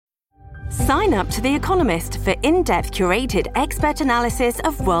Sign up to The Economist for in-depth curated expert analysis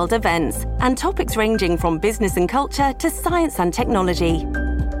of world events and topics ranging from business and culture to science and technology.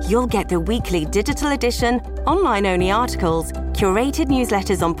 You'll get the weekly digital edition, online-only articles, curated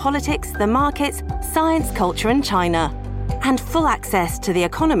newsletters on politics, the markets, science, culture, and China, and full access to The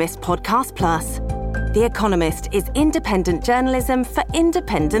Economist Podcast Plus. The Economist is independent journalism for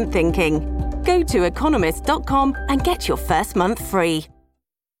independent thinking. Go to economist.com and get your first month free.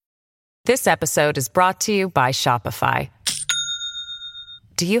 This episode is brought to you by Shopify.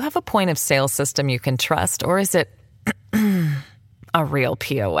 Do you have a point of sale system you can trust, or is it a real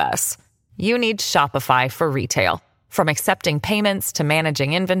POS? You need Shopify for retail. From accepting payments to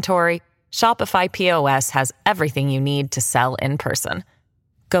managing inventory, Shopify POS has everything you need to sell in person.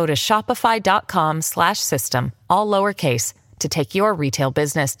 Go to shopify.com/system, all lowercase, to take your retail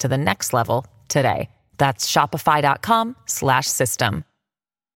business to the next level today. That's shopify.com/system.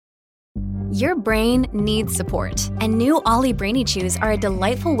 Your brain needs support, and new Ollie Brainy Chews are a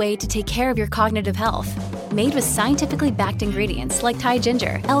delightful way to take care of your cognitive health. Made with scientifically backed ingredients like Thai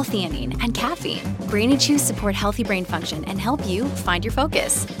ginger, L-theanine, and caffeine, Brainy Chews support healthy brain function and help you find your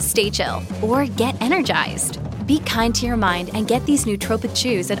focus, stay chill, or get energized. Be kind to your mind and get these nootropic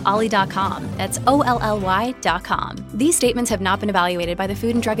chews at ollie.com. That's OLLY.com. These statements have not been evaluated by the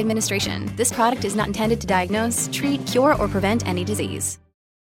Food and Drug Administration. This product is not intended to diagnose, treat, cure, or prevent any disease.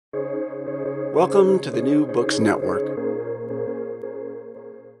 Welcome to the New Books Network.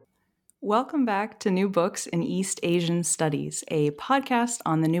 Welcome back to New Books in East Asian Studies, a podcast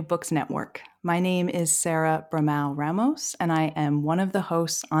on the New Books Network. My name is Sarah Bramau Ramos, and I am one of the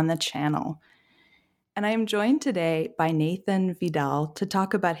hosts on the channel. And I am joined today by Nathan Vidal to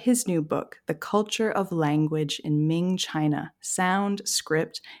talk about his new book, The Culture of Language in Ming China, Sound,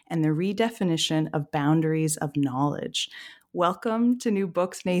 Script, and the Redefinition of Boundaries of Knowledge. Welcome to New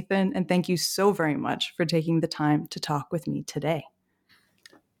Books, Nathan, and thank you so very much for taking the time to talk with me today.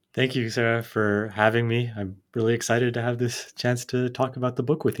 Thank you, Sarah, for having me. I'm really excited to have this chance to talk about the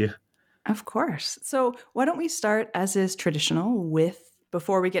book with you. Of course. So why don't we start, as is traditional,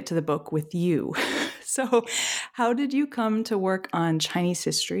 before we get to the book, with you. So how did you come to work on Chinese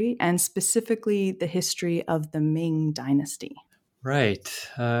history and specifically the history of the Ming Dynasty? Right.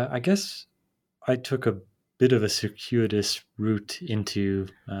 I guess I took a bit of a circuitous route into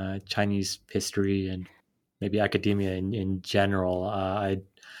Chinese history and maybe academia in general. I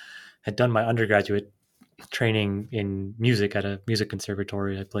had done my undergraduate training in music at a music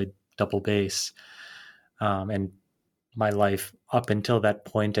conservatory. I played double bass, and my life up until that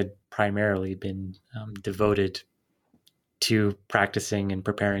point had primarily been devoted to practicing and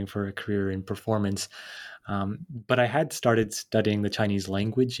preparing for a career in performance. But I had started studying the Chinese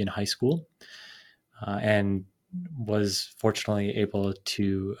language in high school, and was fortunately able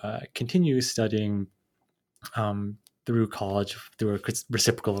to continue studying through college through a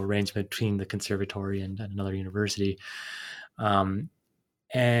reciprocal arrangement between the conservatory and another university. And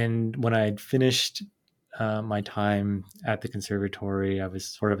when I had finished my time at the conservatory, I was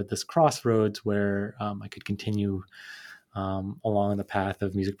sort of at this crossroads where I could continue along the path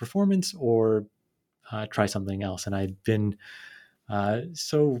of music performance or try something else. And I'd been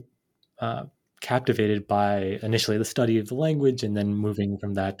so captivated by initially the study of the language and then moving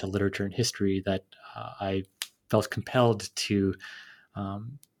from that to literature and history that I felt compelled to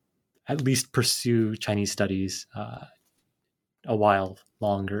at least pursue Chinese studies a while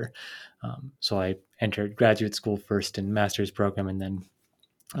longer. So I entered graduate school first in master's program and then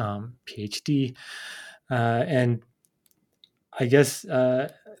PhD. And I guess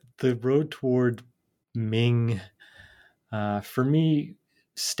the road toward Ming, for me,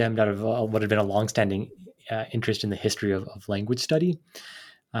 stemmed out of what had been a longstanding interest in the history of language study.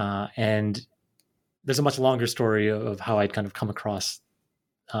 And there's a much longer story of how I'd kind of come across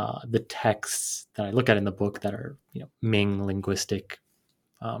the texts that I look at in the book that are, Ming linguistic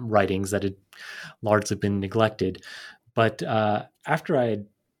writings that had largely been neglected. But after I had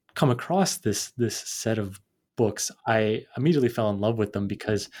come across this set of books, I immediately fell in love with them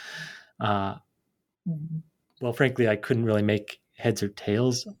because, frankly, I couldn't really make heads or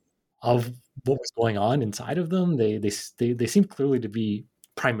tails of what was going on inside of them. They seemed clearly to be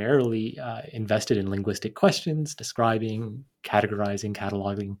primarily invested in linguistic questions, describing, categorizing,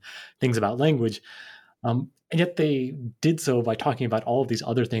 cataloging things about language. And yet they did so by talking about all of these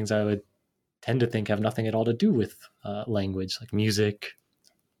other things I would tend to think have nothing at all to do with language, like music,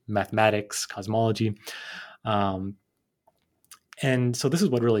 mathematics, cosmology. And so this is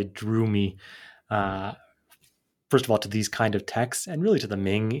what really drew me, first of all, to these kind of texts and really to the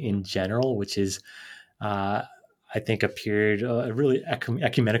Ming in general, which is, I think, a period, a really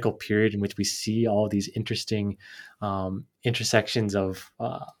ecumenical period in which we see all these interesting intersections of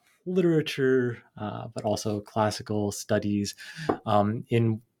literature, but also classical studies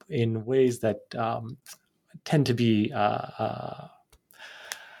in ways that tend to be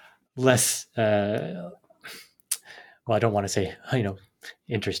less. Well, I don't want to say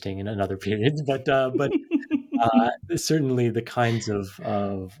interesting in another period, but certainly the kinds of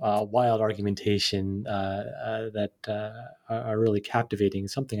wild argumentation that are really captivating,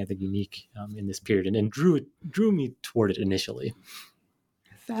 something I think unique in this period, and drew me toward it initially.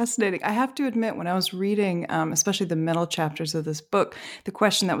 Fascinating. I have to admit, when I was reading, especially the middle chapters of this book, the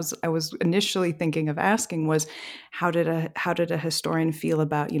question that I was initially thinking of asking was, how did a historian feel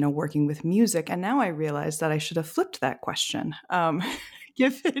about working with music? And now I realize that I should have flipped that question.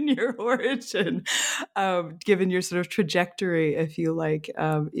 Given your origin, given your sort of trajectory, if you like,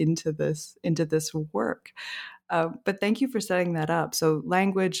 into this work. But thank you for setting that up. So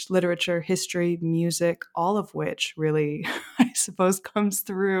language, literature, history, music, all of which really, I suppose, comes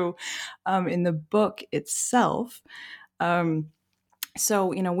through in the book itself. So,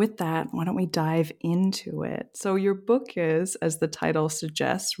 with that, why don't we dive into it? So your book is, as the title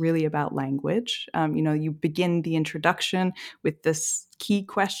suggests, really about language. You begin the introduction with this key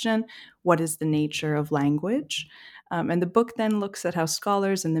question: what is the nature of language? And the book then looks at how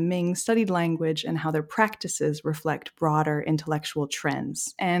scholars in the Ming studied language and how their practices reflect broader intellectual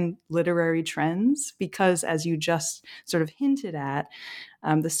trends and literary trends, because, as you just sort of hinted at,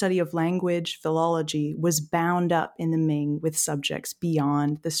 the study of language, philology, was bound up in the Ming with subjects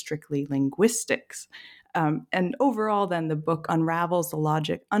beyond the strictly linguistics. And overall, then, the book unravels the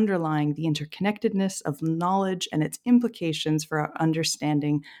logic underlying the interconnectedness of knowledge and its implications for our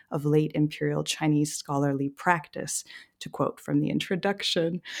understanding of late imperial Chinese scholarly practice, to quote from the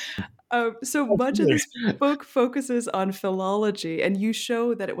introduction. So much of this book focuses on philology, and you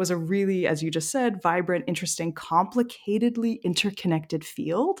show that it was a really, as you just said, vibrant, interesting, complicatedly interconnected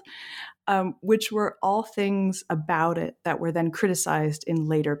field, which were all things about it that were then criticized in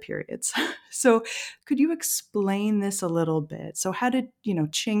later periods. So could you explain this a little bit? So how did,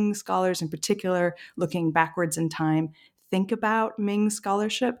 Qing scholars in particular, looking backwards in time, think about Ming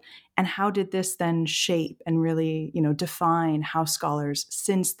scholarship? And how did this then shape and really, define how scholars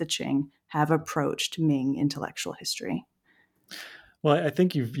since the Qing have approached Ming intellectual history? Well, I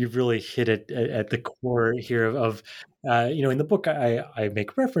think you've really hit it at the core here of in the book I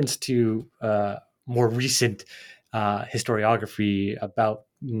make reference to more recent historiography about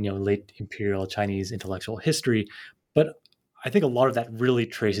late imperial Chinese intellectual history, but I think a lot of that really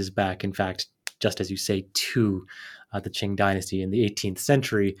traces back, in fact, just as you say, to the Qing dynasty in the 18th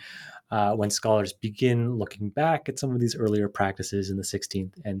century, when scholars begin looking back at some of these earlier practices in the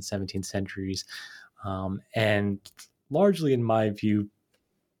 16th and 17th centuries, and largely, in my view,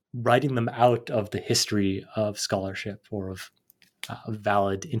 writing them out of the history of scholarship or of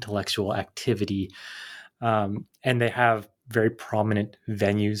valid intellectual activity. And they have very prominent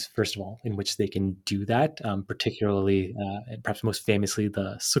venues, first of all, in which they can do that, particularly, and perhaps most famously,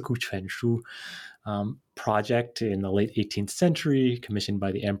 the Siku Quan Shu project in the late 18th century, commissioned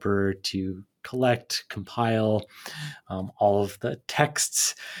by the emperor to collect, compile all of the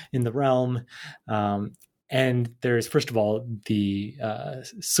texts in the realm. And there's, first of all, the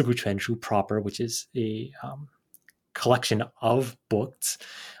Sigu Quan Shu proper, which is a collection of books,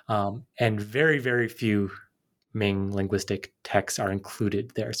 and very, very few Ming linguistic texts are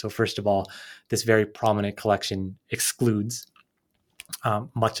included there. So first of all, this very prominent collection excludes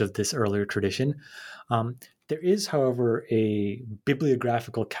much of this earlier tradition. There is, however, a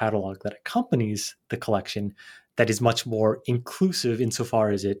bibliographical catalog that accompanies the collection that is much more inclusive insofar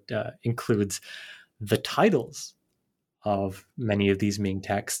as it includes the titles of many of these Ming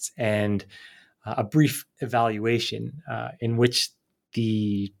texts and a brief evaluation in which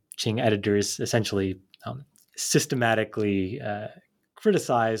the Qing editors essentially systematically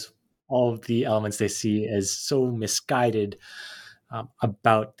criticize all of the elements they see as so misguided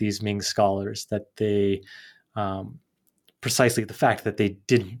about these Ming scholars that they, precisely the fact that they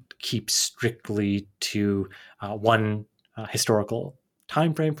didn't keep strictly to one historical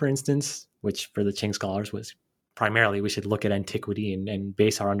time frame, for instance, which for the Qing scholars was primarily we should look at antiquity and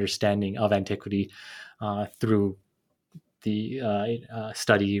base our understanding of antiquity through the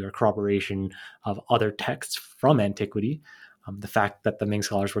study or corroboration of other texts from antiquity. The fact that the Ming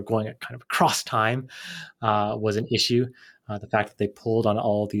scholars were going kind of across time was an issue. The fact that they pulled on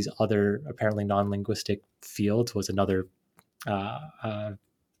all these other apparently non-linguistic fields was another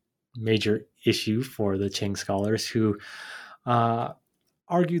major issue for the Qing scholars, who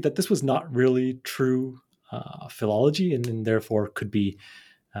argued that this was not really true philology and therefore could be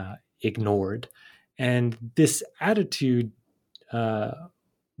ignored. And this attitude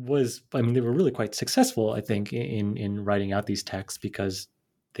they were really quite successful, I think, in writing out these texts because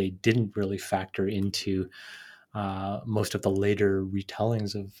they didn't really factor into most of the later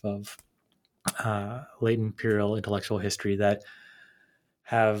retellings of late imperial intellectual history that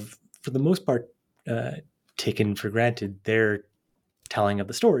have, for the most part, taken for granted their telling of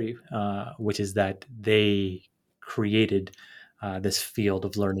the story, which is that they created this field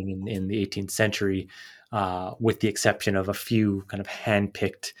of learning in the 18th century, with the exception of a few kind of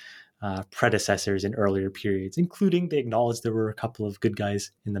hand-picked predecessors in earlier periods, including they acknowledged there were a couple of good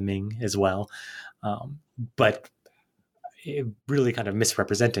guys in the Ming as well, but it really kind of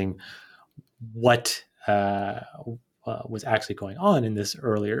misrepresenting what was actually going on in this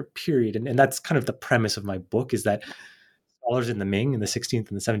earlier period. And that's kind of the premise of my book, is that scholars in the Ming in the 16th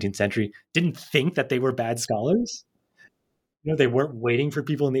and the 17th century didn't think that they were bad scholars. They weren't waiting for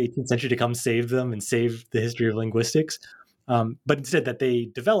people in the 18th century to come save them and save the history of linguistics, but instead that they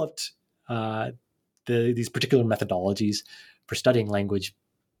developed these particular methodologies for studying language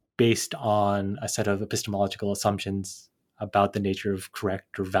based on a set of epistemological assumptions about the nature of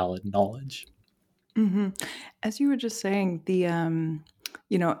correct or valid knowledge. Mm-hmm. As you were just saying, this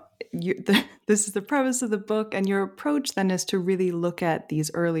is the premise of the book, and your approach then is to really look at these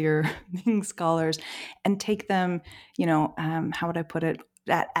earlier Ming scholars and take them, how would I put it,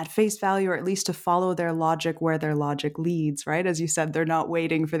 at face value, or at least to follow their logic where their logic leads, right? As you said, they're not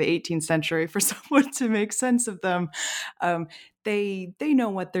waiting for the 18th century for someone to make sense of them. They know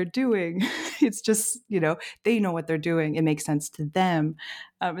what they're doing. It's just, they know what they're doing. It makes sense to them.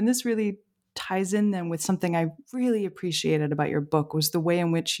 And this really ties in then with something I really appreciated about your book, was the way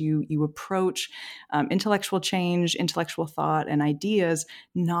in which you approach intellectual change, intellectual thought, and ideas,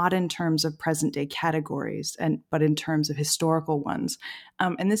 not in terms of present day categories, but in terms of historical ones.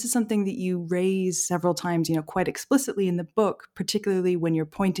 And this is something that you raise several times, quite explicitly in the book, particularly when you're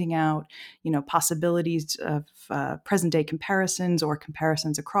pointing out, possibilities of present day comparisons or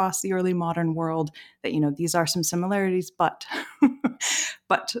comparisons across the early modern world, that, these are some similarities, but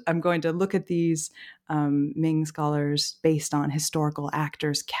I'm going to look at these Ming scholars based on historical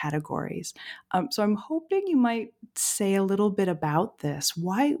actors categories. So I'm hoping you might say a little bit about this.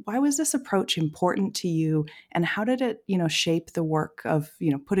 Why was this approach important to you, and how did it, shape the work of,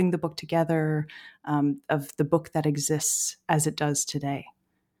 putting the book together, of the book that exists as it does today?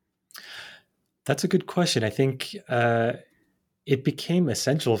 That's a good question. I think it became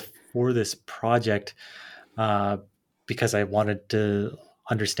essential for this project because I wanted to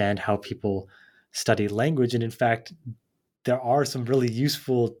understand how people study language. And in fact, there are some really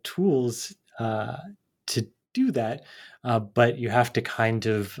useful tools to do that, but you have to kind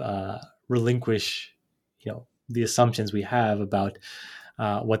of relinquish, the assumptions we have about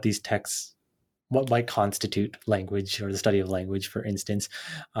what these texts, what might constitute language or the study of language, for instance.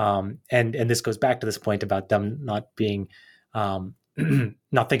 And this goes back to this point about them not being,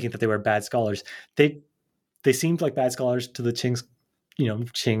 not thinking that they were bad scholars. They seemed like bad scholars to the Qing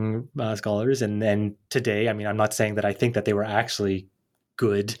scholars. And then today, I'm not saying that I think that they were actually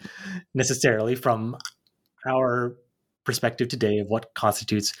good necessarily from our perspective today of what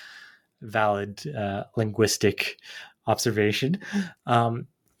constitutes valid linguistic observation.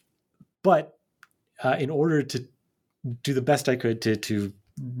 But in order to do the best I could to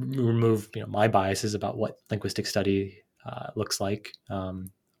remove my biases about what linguistic study looks like,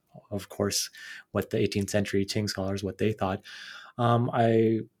 of course, what the 18th century Qing scholars, what they thought,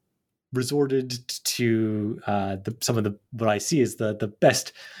 I resorted to some of what I see as the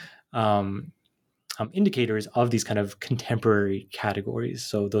best indicators of these kind of contemporary categories.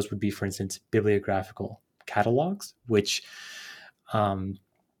 So those would be, for instance, bibliographical catalogs, which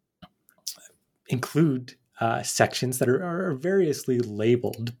include sections that are variously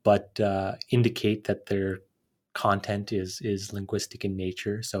labeled, but indicate that their content is linguistic in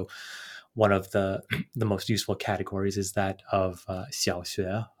nature. So one of the most useful categories is that of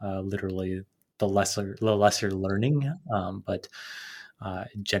xiaoxue, literally the lesser learning, but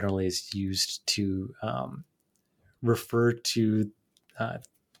generally is used to refer to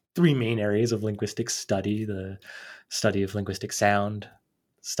three main areas of linguistic study: the study of linguistic sound,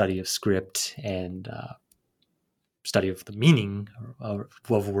 study of script, and study of the meaning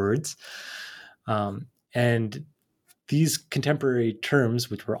of words. And these contemporary terms,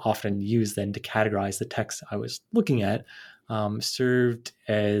 which were often used then to categorize the texts I was looking at, served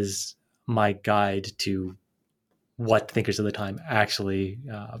as my guide to what thinkers of the time actually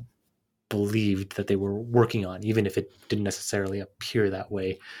believed that they were working on, even if it didn't necessarily appear that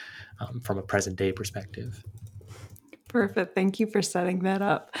way from a present day perspective. Perfect. Thank you for setting that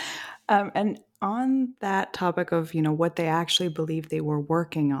up. And on that topic of, what they actually believe they were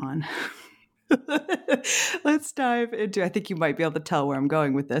working on, let's dive into, I think you might be able to tell where I'm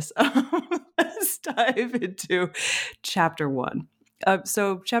going with this. Let's dive into chapter 1.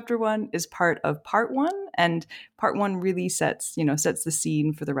 So chapter 1 is part of part 1, and part 1 really sets the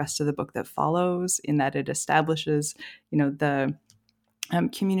scene for the rest of the book that follows, in that it establishes, the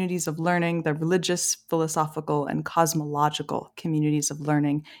communities of learning, the religious, philosophical, and cosmological communities of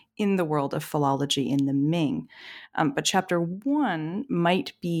learning in the world of philology in the Ming. But chapter 1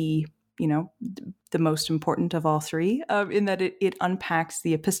 might be, the most important of all three, in that it unpacks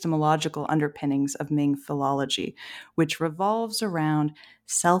the epistemological underpinnings of Ming philology, which revolves around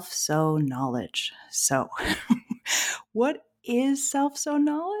self-so knowledge. So, what is self-so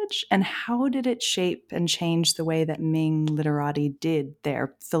knowledge, and how did it shape and change the way that Ming literati did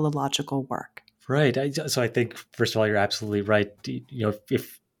their philological work? Right. So I think, first of all, you're absolutely right.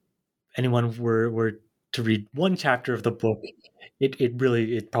 If anyone were to read one chapter of the book,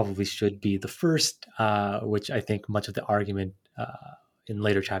 it probably should be the first, which I think much of the argument in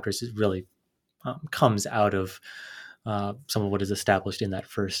later chapters really comes out of some of what is established in that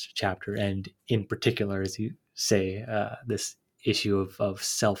first chapter, and in particular, as you say, this issue of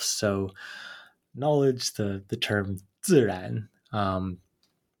self-so knowledge, the term 自然,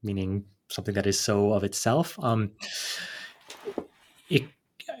 meaning something that is so of itself. It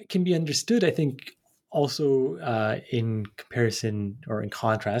can be understood, I think, also in comparison or in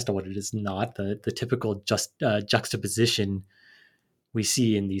contrast to what it is not. The typical juxtaposition we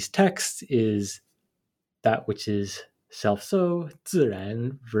see in these texts is that which is self-so, 自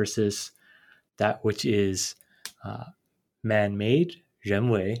然, versus that which is man-made, 人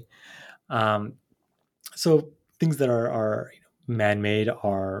为. So things that are man-made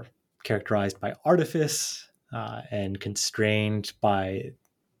are characterized by artifice and constrained by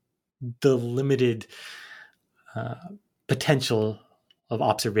the limited potential of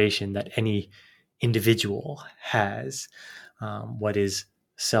observation that any individual has. What is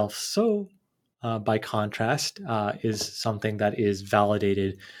self-so, by contrast, is something that is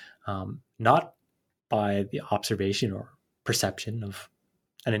validated not by the observation or perception of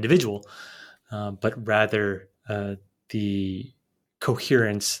an individual, but rather the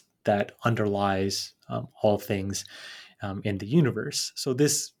coherence that underlies all things in the universe. So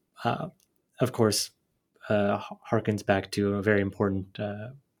this, of course, harkens back to a very important,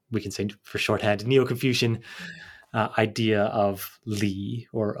 we can say for shorthand, Neo-Confucian idea of Li,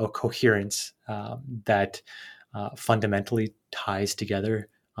 or a coherence that fundamentally ties together,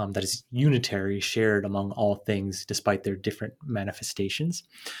 that is unitary, shared among all things, despite their different manifestations.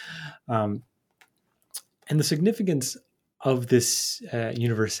 And the significance of this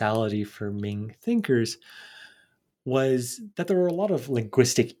universality for Ming thinkers was that there were a lot of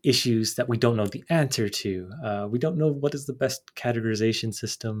linguistic issues that we don't know the answer to. We don't know what is the best categorization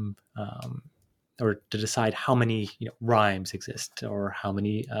system, or to decide how many rhymes exist, or how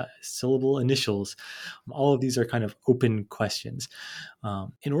many syllable initials. All of these are kind of open questions.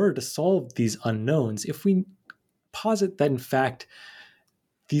 In order to solve these unknowns, if we posit that in fact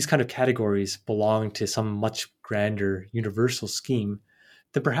these kind of categories belong to some much grander universal scheme,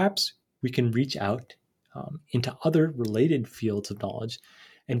 then perhaps we can reach out into other related fields of knowledge,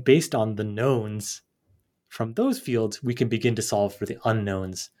 and based on the knowns from those fields, we can begin to solve for the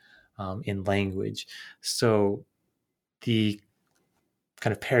unknowns in language. So the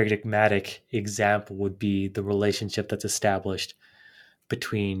kind of paradigmatic example would be the relationship that's established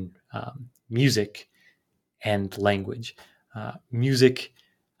between music and language. Music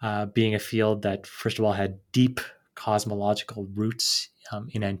being a field that, first of all, had deep cosmological roots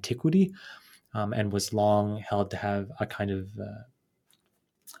in antiquity, and was long held to have a kind of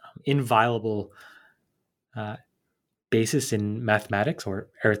inviolable basis in mathematics or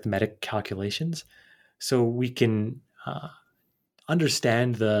arithmetic calculations. So we can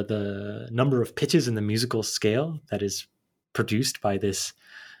understand the number of pitches in the musical scale that is produced by this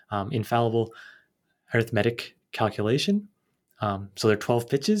infallible arithmetic calculation. So there are 12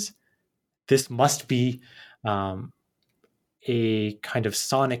 pitches. This must be a kind of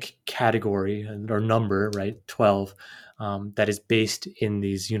sonic category or number, right? 12, that is based in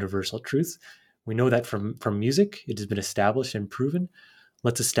these universal truths. We know that from music. It has been established and proven.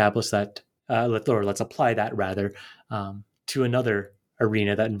 Let's establish that, let's apply that rather to another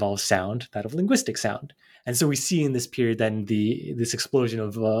arena that involves sound, that of linguistic sound. And so we see in this period then this explosion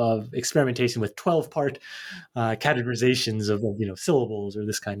of experimentation with 12-part categorizations of syllables or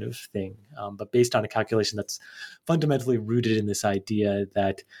this kind of thing, but based on a calculation that's fundamentally rooted in this idea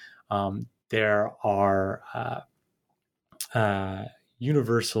that there are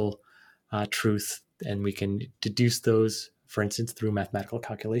universal truth, and we can deduce those, for instance, through mathematical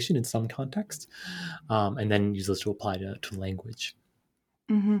calculation in some contexts, and then use those to apply to language.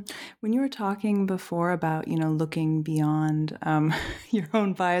 Mm-hmm. When you were talking before about, looking beyond your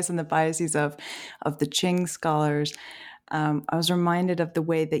own bias and the biases of the Qing scholars, I was reminded of the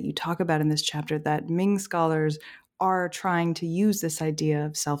way that you talk about in this chapter that Ming scholars are trying to use this idea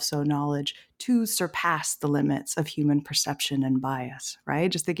of self-so knowledge to surpass the limits of human perception and bias,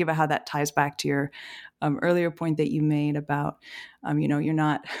 right? Just thinking about how that ties back to your earlier point that you made about, you're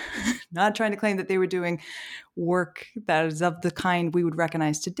not not trying to claim that they were doing work that is of the kind we would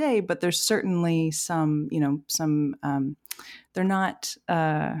recognize today, but there's certainly some, they're not,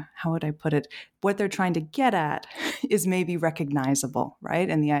 how would I put it? What they're trying to get at is maybe recognizable, right?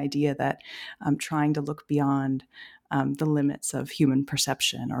 And the idea that trying to look beyond the limits of human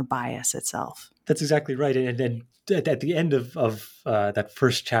perception or bias itself. That's exactly right. And then at the end of that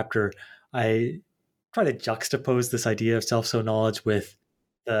first chapter, I try to juxtapose this idea of self-so knowledge with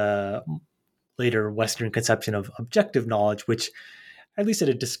the later Western conception of objective knowledge, which, at least at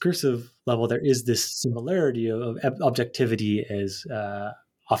a discursive level, there is this similarity of objectivity as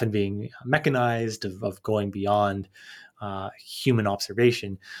often being mechanized, of going beyond human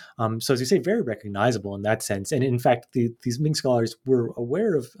observation. So, as you say, very recognizable in that sense. And in fact, these Ming scholars were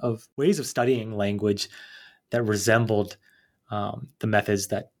aware of ways of studying language that resembled the methods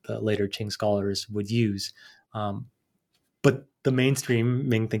that the later Qing scholars would use. But the mainstream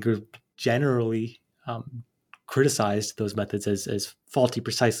Ming thinkers generally criticized those methods as faulty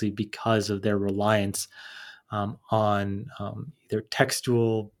precisely because of their reliance on either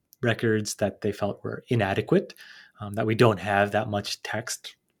textual records that they felt were inadequate, that we don't have that much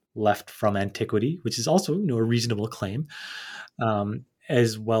text left from antiquity, which is also a reasonable claim,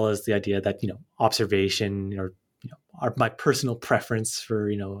 as well as the idea that observation or my personal preference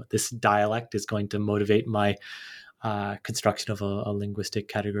for this dialect is going to motivate my construction of a linguistic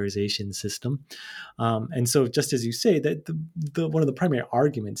categorization system. And so, just as you say, that the one of the primary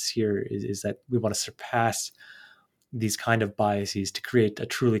arguments here is that we want to surpass these kind of biases to create a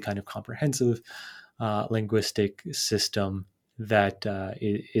truly kind of comprehensive linguistic system that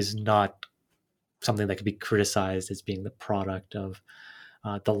is not something that could be criticized as being the product of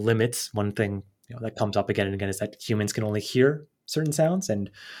the limits. One thing that comes up again and again is that humans can only hear certain sounds, and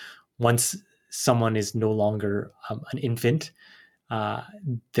once someone is no longer an infant,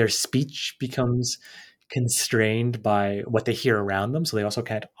 their speech becomes constrained by what they hear around them, so they also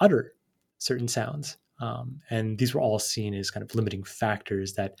can't utter certain sounds. And these were all seen as kind of limiting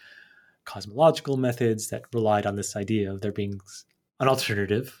factors that cosmological methods that relied on this idea of there being an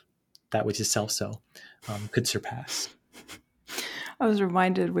alternative, that which is self-so, could surpass. I was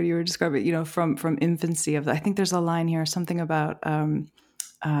reminded when you were describing, from infancy I think there's a line here, something about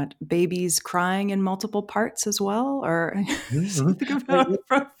babies crying in multiple parts as well, or something about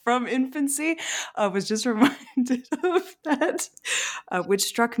from infancy. I was just reminded of that, which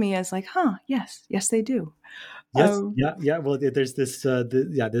struck me as like, yes, they do. Yes, yeah. Well, there's this,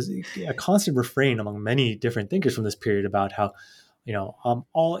 there's a constant refrain among many different thinkers from this period about how,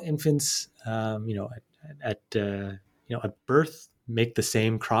 all infants, at birth make the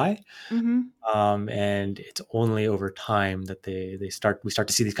same cry, and it's only over time that we start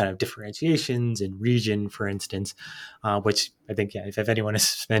to see these kind of differentiations in region, for instance, which I think, if anyone has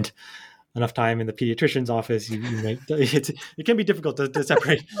spent enough time in the pediatrician's office, you might, it can be difficult to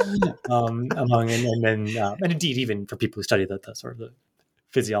separate among, and indeed even for people who study the sort of the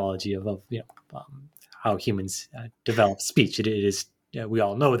physiology of how humans develop speech. It is, we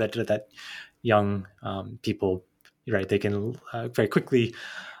all know that young people, right, they can very quickly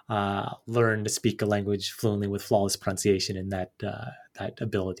learn to speak a language fluently with flawless pronunciation, and that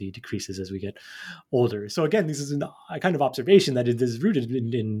ability decreases as we get older. So again, this is a kind of observation that it is rooted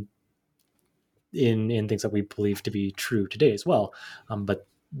in things that we believe to be true today as well. But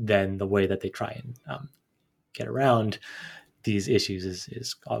then the way that they try and get around these issues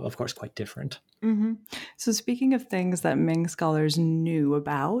is of course quite different. Mm-hmm. So speaking of things that Ming scholars knew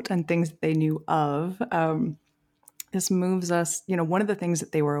about and things that they knew of, this moves us, one of the things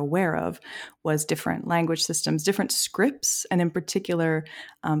that they were aware of was different language systems, different scripts, and in particular,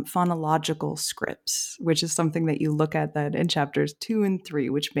 phonological scripts, which is something that you look at that in chapters 2 and 3,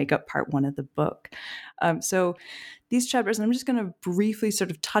 which make up part 1 of the book. So these chapters, and I'm just going to briefly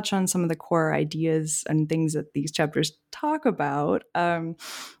sort of touch on some of the core ideas and things that these chapters talk about.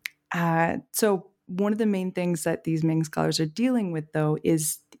 So one of the main things that these Ming scholars are dealing with, though,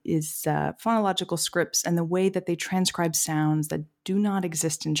 is phonological scripts and the way that they transcribe sounds that do not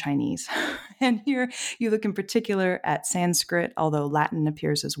exist in Chinese. And here you look in particular at Sanskrit, although Latin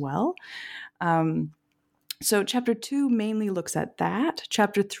appears as well. So chapter 2 mainly looks at that.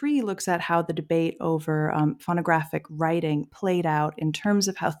 Chapter 3 looks at how the debate over phonographic writing played out in terms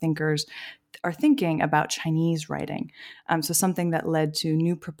of how thinkers are thinking about Chinese writing. So something that led to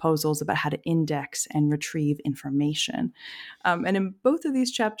new proposals about how to index and retrieve information. And in both of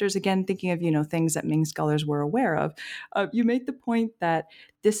these chapters, again, thinking of, things that Ming scholars were aware of, you make the point that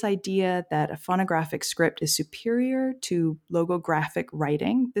this idea that a phonographic script is superior to logographic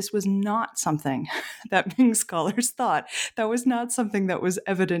writing, this was not something that Ming scholars thought. That was not something that was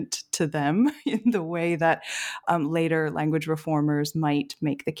evident to them in the way that later language reformers might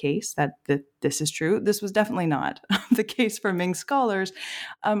make the case that this is true. This was definitely not the case for Ming scholars.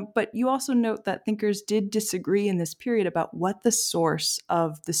 But you also note that thinkers did disagree in this period about what the source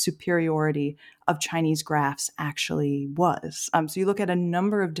of the superiority of Chinese graphs actually was. So you look at a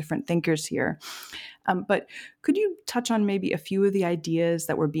number of different thinkers here. But could you touch on maybe a few of the ideas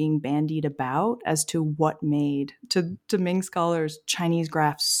that were being bandied about as to what made, to Ming scholars, Chinese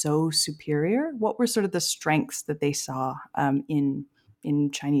graphs so superior? What were sort of the strengths that they saw in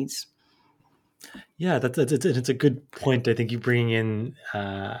Chinese? Yeah, it's a good point. I think you bring in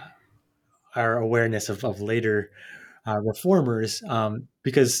our awareness of later reformers,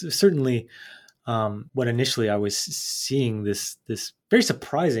 because certainly when initially I was seeing this very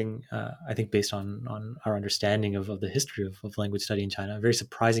surprising, I think based on our understanding of the history of language study in China, very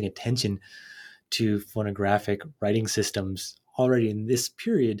surprising attention to phonographic writing systems already in this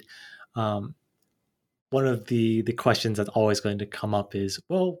period. One of the questions that's always going to come up is,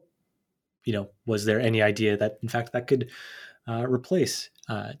 well, was there any idea that in fact that could replace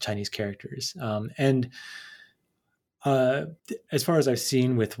Chinese characters? And as far as I've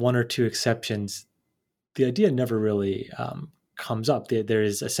seen, with one or two exceptions, the idea never really comes up. There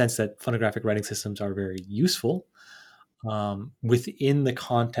is a sense that phonographic writing systems are very useful within the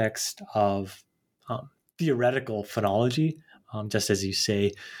context of theoretical phonology. Just as you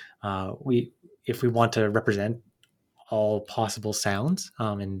say, if we want to represent all possible sounds,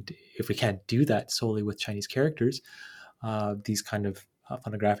 and if we can't do that solely with Chinese characters, these kind of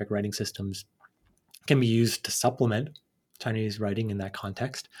phonographic writing systems can be used to supplement Chinese writing in that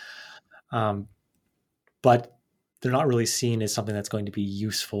context. But they're not really seen as something that's going to be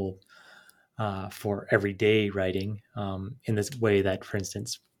useful for everyday writing in this way that, for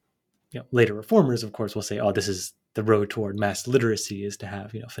instance, later reformers, of course, will say, oh, this is the road toward mass literacy, is to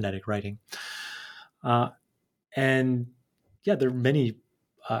have phonetic writing. And yeah, there are many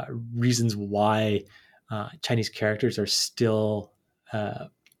reasons why Chinese characters are still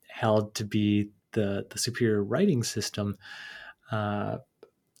held to be the superior writing system. I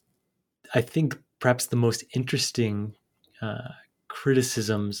think perhaps the most interesting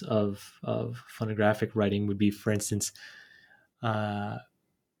criticisms of phonographic writing would be, for instance, the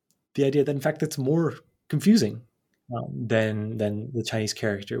idea that in fact it's more confusing than the Chinese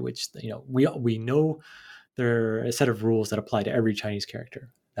character, which we know there are a set of rules that apply to every Chinese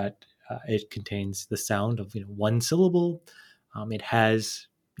character, that it contains the sound of one syllable. It has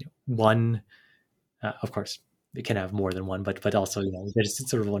one, of course, it can have more than one, but also there's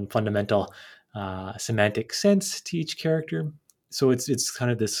sort of one fundamental semantic sense to each character. So it's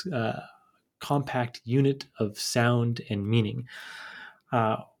kind of this compact unit of sound and meaning.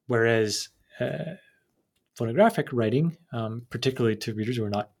 Whereas phonographic writing, particularly to readers who are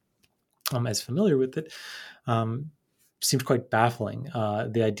not as familiar with it, seemed quite baffling.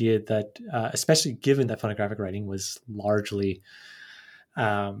 The idea that, especially given that phonographic writing was largely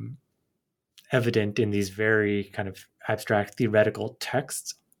evident in these very kind of abstract theoretical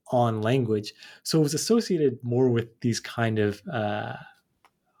texts on language, so it was associated more with these kind of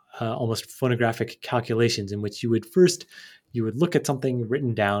almost phonographic calculations, in which you would look at something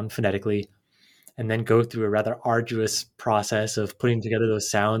written down phonetically, and then go through a rather arduous process of putting together those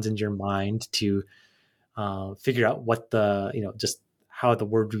sounds in your mind to figure out what just how the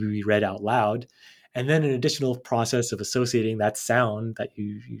word would be read out loud. And then an additional process of associating that sound that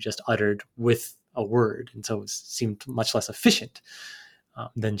you just uttered with a word. And so it seemed much less efficient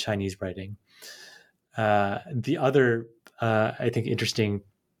than Chinese writing. The other, I think, interesting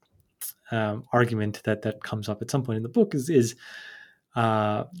argument that comes up at some point in the book is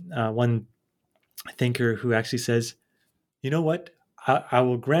one thinker who actually says, you know what, I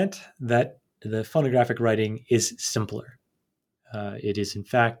will grant that the phonographic writing is simpler. It is, in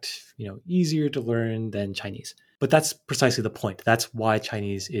fact, easier to learn than Chinese. But that's precisely the point. That's why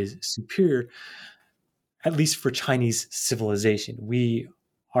Chinese is superior. at least for Chinese civilization. We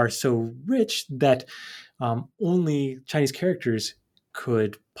are so rich that only Chinese characters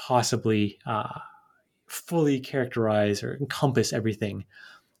could possibly fully characterize or encompass everything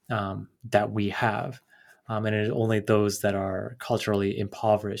that we have. And it is only those that are culturally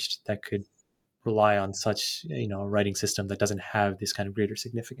impoverished that could rely on such a writing system that doesn't have this kind of greater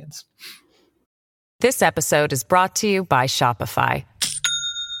significance. This episode is brought to you by Shopify.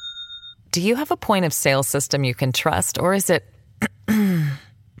 Do you have a point of sale system you can trust, or is it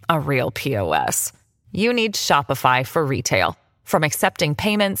a real POS? You need Shopify for retail. From accepting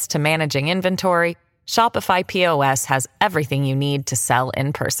payments to managing inventory, Shopify POS has everything you need to sell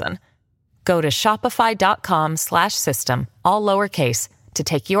in person. Go to shopify.com/system, all lowercase, to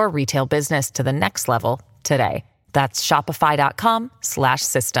take your retail business to the next level today. That's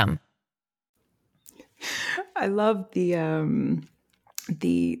shopify.com/system. I love there's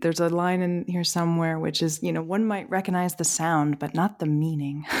a line in here somewhere which is, one might recognize the sound but not the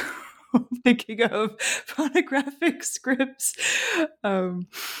meaning. Thinking of phonographic scripts.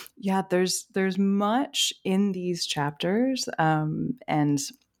 There's much in these chapters, and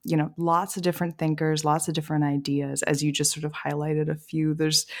lots of different thinkers, lots of different ideas, as you just sort of highlighted a few.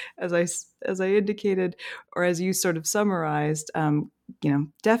 There's, as I indicated, or as you sort of summarized,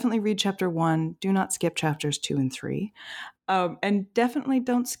 definitely read chapter 1. Do not skip chapters 2 and 3. And definitely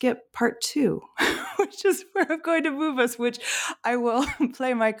don't skip part 2, which is where I'm going to move us, which I will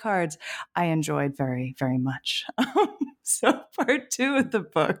play my cards. I enjoyed very, very much. So part 2 of the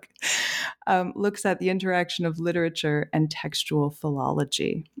book looks at the interaction of literature and textual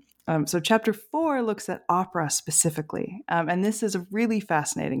philology. So chapter 4 looks at opera specifically. And this is a really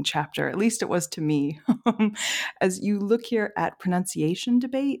fascinating chapter, at least it was to me, as you look here at pronunciation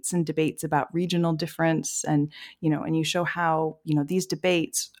debates and debates about regional difference, and you show how, these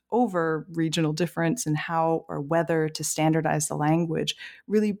debates over regional difference and how or whether to standardize the language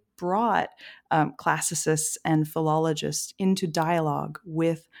really brought classicists and philologists into dialogue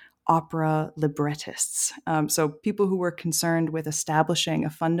with opera librettists. So people who were concerned with establishing a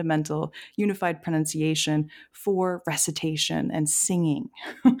fundamental unified pronunciation for recitation and singing.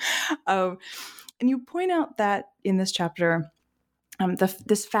 And you point out that in this chapter,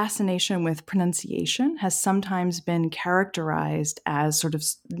 this fascination with pronunciation has sometimes been characterized as sort of,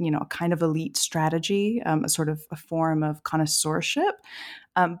 a kind of elite strategy, a sort of a form of connoisseurship.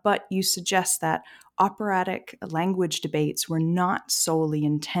 But you suggest that operatic language debates were not solely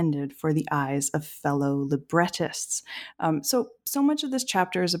intended for the eyes of fellow librettists. So much of this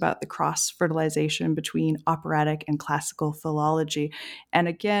chapter is about the cross-fertilization between operatic and classical philology. And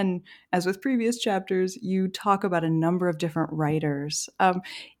again, as with previous chapters, you talk about a number of different writers.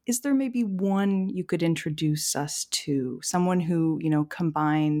 Is there maybe one you could introduce us to? Someone who,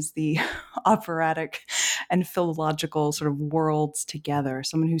 combines the operatic and philological sort of worlds together,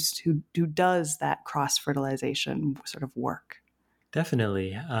 someone who does that cross-fertilization sort of work?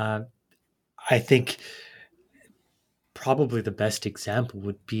 Definitely. I think probably the best example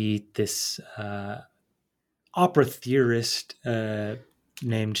would be this opera theorist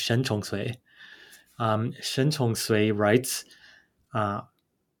named Shen Chongsui. Shen Chongsui writes a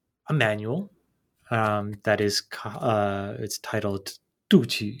manual that is it's titled 读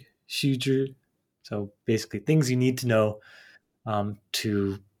取须知. So basically, things you need to know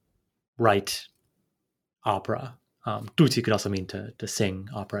to write opera. 读取 could also mean to sing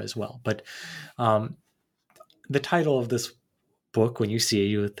opera as well. But the title of this book, when you see it,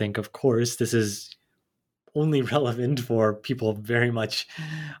 you would think, of course, this is only relevant for people very much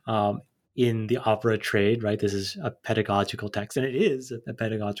in the opera trade, right? This is a pedagogical text, and it is a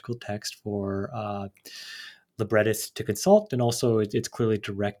pedagogical text for librettists to consult, and also it's clearly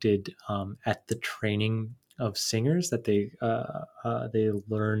directed at the training of singers, that they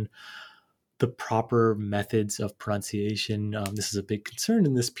learn the proper methods of pronunciation. This is a big concern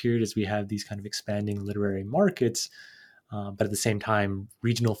in this period as we have these kind of expanding literary markets, but at the same time,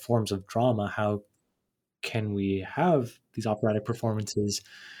 regional forms of drama. How can we have these operatic performances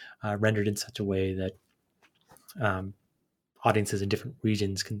rendered in such a way that audiences in different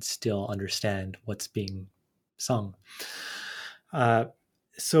regions can still understand what's being sung?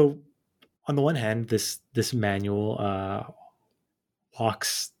 So on the one hand, this manual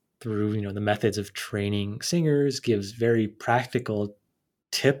walks through the methods of training singers, gives very practical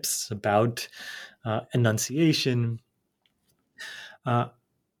tips about enunciation, but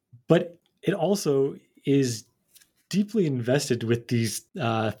it also is deeply invested with these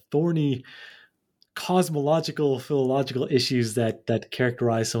thorny cosmological, philological issues that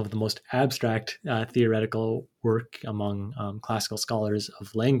characterize some of the most abstract theoretical work among classical scholars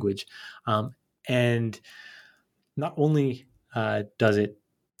of language. And not only does it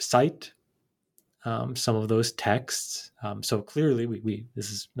cite some of those texts, so clearly we this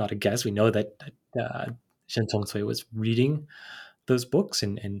is not a guess. We know that Shen Tongcui was reading those books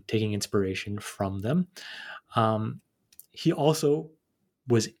and taking inspiration from them. He also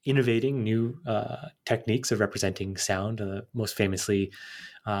was innovating new techniques of representing sound. Most famously,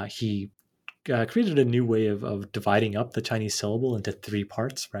 he created a new way of dividing up the Chinese syllable into 3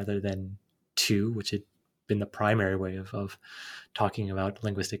 parts rather than 2, which had been the primary way of talking about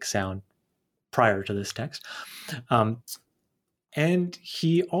linguistic sound prior to this text. And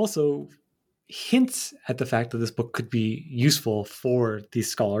he also hints at the fact that this book could be useful for these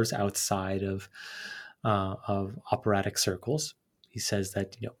scholars outside of operatic circles. He says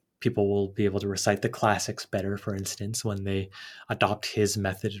that people will be able to recite the classics better, for instance, when they adopt his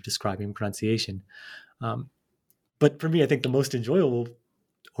method of describing pronunciation. But for me, I think the most enjoyable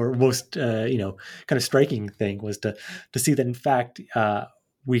or most kind of striking thing was to see that in fact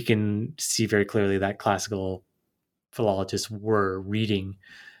we can see very clearly that classical philologists were reading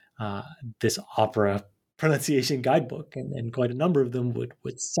this opera pronunciation guidebook, and quite a number of them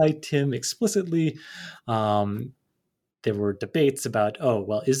would cite him explicitly. There were debates about,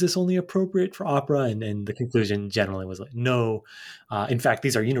 is this only appropriate for opera? And the conclusion generally was like, no. In fact,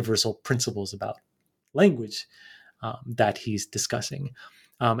 these are universal principles about language that he's discussing.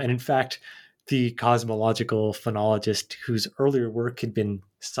 And in fact, the cosmological phonologist whose earlier work had been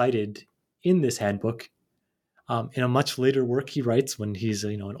cited in this handbook, in a much later work he writes when he's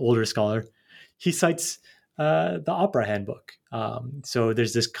an older scholar, he cites the opera handbook. So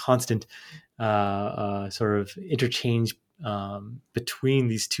there's this constant sort of interchange between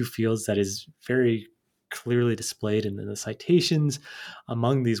these two fields that is very clearly displayed in the citations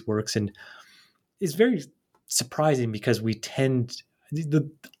among these works, and is very surprising because we tend the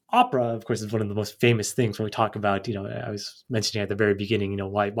opera, of course, is one of the most famous things when we talk about, I was mentioning at the very beginning,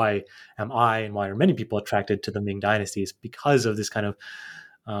 why am I and why are many people attracted to the Ming Dynasty is because of this kind of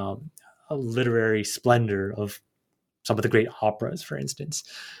a literary splendor of some of the great operas, for instance,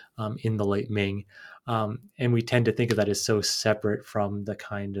 in the late Ming. And we tend to think of that as so separate from the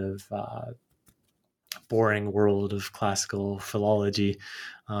kind of boring world of classical philology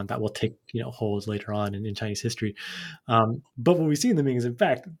that will take hold later on in Chinese history. But what we see in the Ming is, in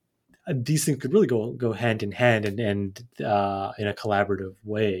fact, these things could really go hand in hand and in a collaborative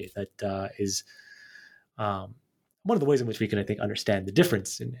way that is one of the ways in which we can, I think, understand the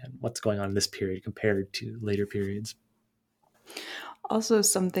difference in what's going on in this period compared to later periods. Also,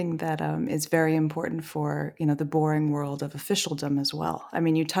 something that is very important for the boring world of officialdom as well. I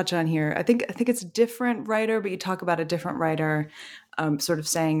mean, you touch on here. I think it's a different writer, but you talk about a different writer, sort of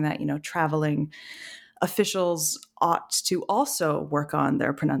saying that traveling officials ought to also work on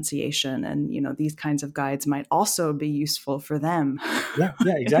their pronunciation, and these kinds of guides might also be useful for them. Yeah,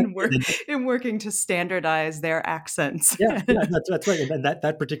 exactly. in working to standardize their accents. Yeah, that's right. And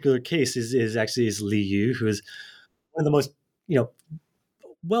that particular case is actually Li Yu, who is one of the most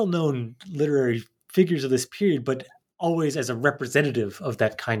well-known literary figures of this period, but always as a representative of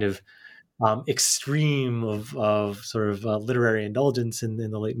that kind of extreme of sort of literary indulgence in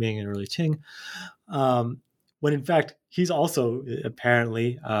the late Ming and early Qing, when in fact he's also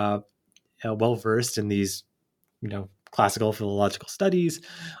apparently well-versed in these classical philological studies,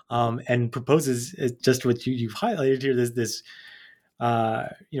 and proposes just what you've highlighted here, this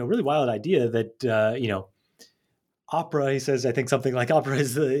really wild idea that opera, he says, I think something like opera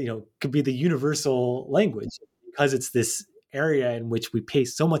is could be the universal language because it's this area in which we pay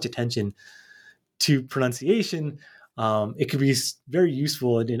so much attention to pronunciation. It could be very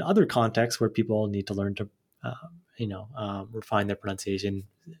useful in other contexts where people need to learn to refine their pronunciation,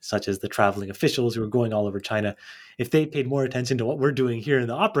 such as the traveling officials who are going all over China. If they paid more attention to what we're doing here in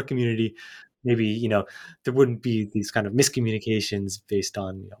the opera community, maybe there wouldn't be these kind of miscommunications based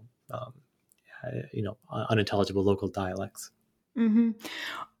on unintelligible local dialects. Mm-hmm.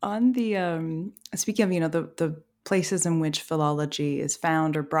 On the speaking of the places in which philology is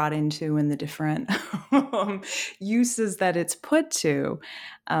found or brought into, and the different uses that it's put to,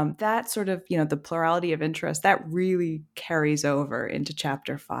 that sort of the plurality of interest that really carries over into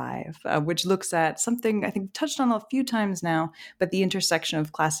chapter 5, which looks at something I think touched on a few times now, but the intersection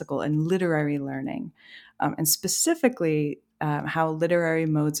of classical and literary learning, and specifically how literary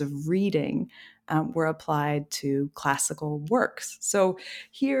modes of reading were applied to classical works. So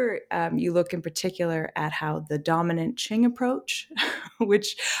here you look in particular at how the dominant Qing approach,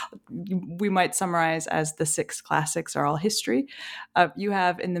 which we might summarize as the 6 classics are all history, you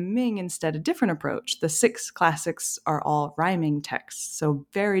have in the Ming instead a different approach. The 6 classics are all rhyming texts, so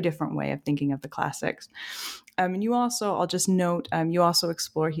very different way of thinking of the classics. And you also, I'll just note, you also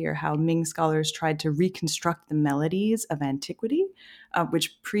explore here how Ming scholars tried to reconstruct the melodies of antiquity,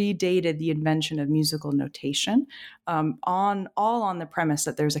 which predated the invention of musical notation, on the premise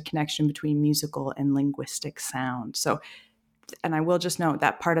that there's a connection between musical and linguistic sound. So, and I will just note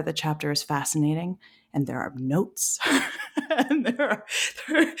that part of the chapter is fascinating, and there are notes, and there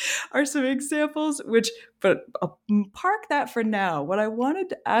are some examples, but I'll park that for now. What I wanted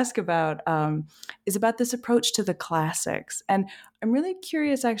to ask about is about this approach to the classics. And I'm really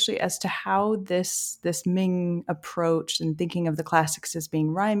curious actually as to how this Ming approach and thinking of the classics as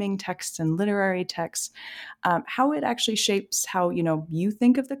being rhyming texts and literary texts, how it actually shapes how, you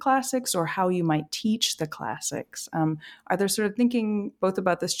think of the classics or how you might teach the classics. Are there sort of thinking both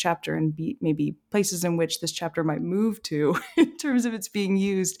about this chapter and maybe places in which this chapter might move to in terms of its being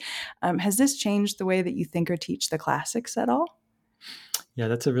used? Has this changed the way that you think or teach the classics at all? Yeah,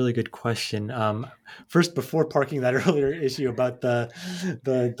 that's a really good question. First, before parking that earlier issue about the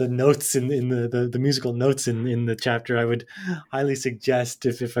notes in the musical notes in the chapter, I would highly suggest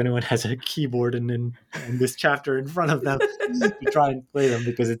if anyone has a keyboard in this chapter in front of them to try and play them,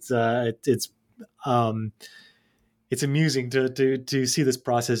 because it's amusing to see this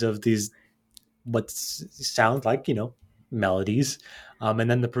process of these what sound like melodies, and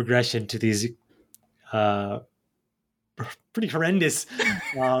then the progression to these pretty horrendous,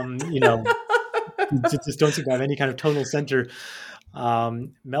 just don't seem to have any kind of tonal center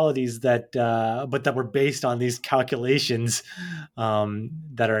melodies that but that were based on these calculations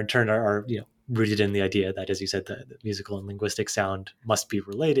that are in turn are rooted in the idea that, as you said, the musical and linguistic sound must be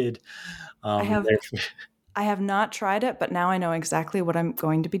related. I have not tried it, but now I know exactly what I'm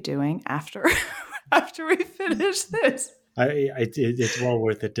going to be doing after we finish this. It's well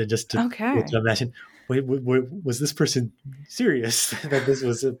worth it to imagine. Wait, was this person serious that this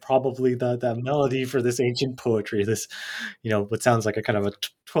was probably the melody for this ancient poetry? This, what sounds like a kind of a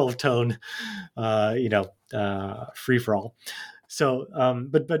 12-tone, free for all. So,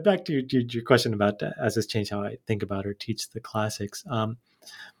 but back to your question about has this changed how I think about or teach the classics?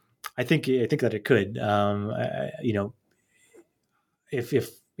 I think that it could.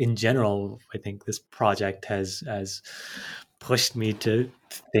 If in general, I think this project has pushed me to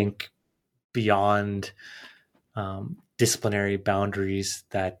think beyond disciplinary boundaries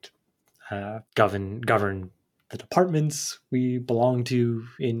that govern the departments we belong to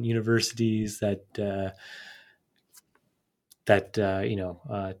in universities, that to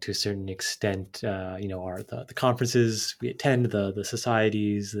a certain extent are the conferences we attend, the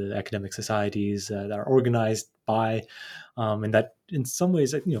societies, the academic societies that are organized by, and that in some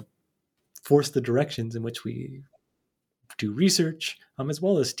ways force the directions in which we do research, as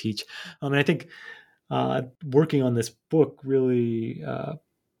well as teach. And I think working on this book really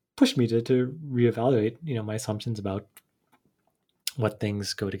pushed me to reevaluate, my assumptions about what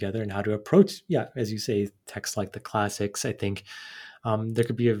things go together and how to approach, as you say, texts like the classics. I think there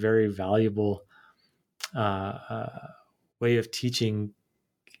could be a very valuable way of teaching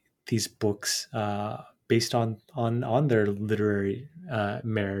these books based on their literary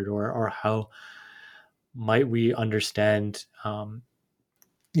merit, or how might we understand the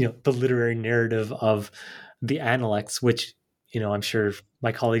literary narrative of the Analects, which I'm sure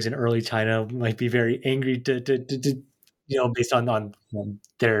my colleagues in early China might be very angry to based on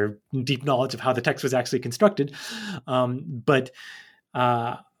their deep knowledge of how the text was actually constructed, but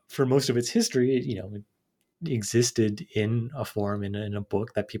for most of its history, it existed in a form, in a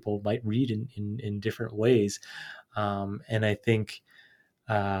book that people might read in different ways, and I think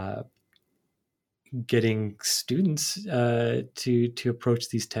getting students to approach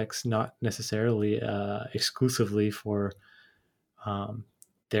these texts not necessarily exclusively for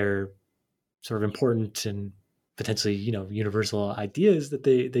their sort of important and potentially universal ideas that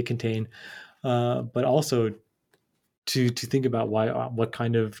they contain, but also to think about what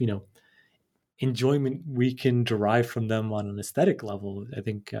kind of enjoyment we can derive from them on an aesthetic level. I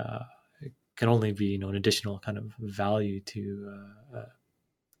think it can only be an additional kind of value to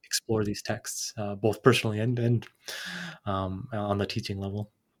explore these texts, both personally and on the teaching level.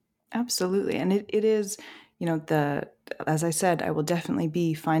 Absolutely. And it is, as I said, I will definitely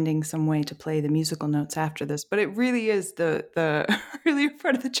be finding some way to play the musical notes after this, but it really is the earlier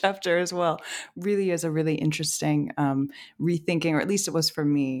part of the chapter as well, really is a really interesting rethinking, or at least it was for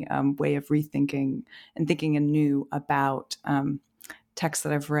me, way of rethinking and thinking anew about texts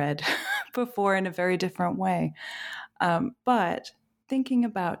that I've read before in a very different way. But thinking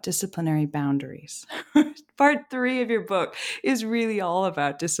about disciplinary boundaries. Part 3 of your book is really all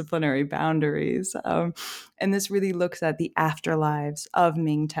about disciplinary boundaries. And this really looks at the afterlives of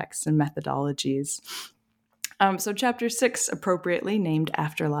Ming texts and methodologies. So chapter 6, appropriately named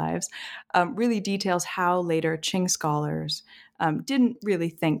Afterlives, really details how later Qing scholars didn't really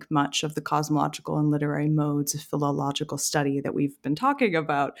think much of the cosmological and literary modes of philological study that we've been talking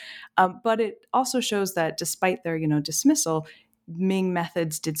about. But it also shows that despite their, dismissal, Ming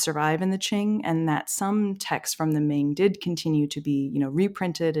methods did survive in the Qing, and that some texts from the Ming did continue to be,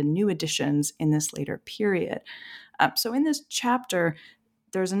 reprinted and new editions in this later period. So in this chapter,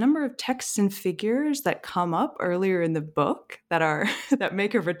 there's a number of texts and figures that come up earlier in the book that are that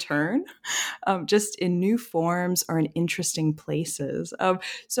make a return, just in new forms or in interesting places.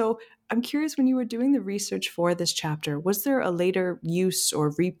 So I'm curious, when you were doing the research for this chapter, was there a later use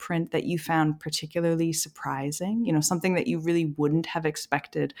or reprint that you found particularly surprising? Something that you really wouldn't have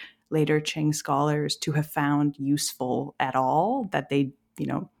expected later Qing scholars to have found useful at all, that they,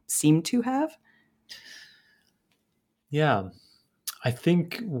 seem to have? Yeah. I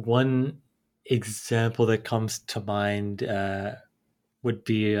think one example that comes to mind would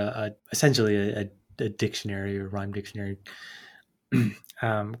be essentially a dictionary or rhyme dictionary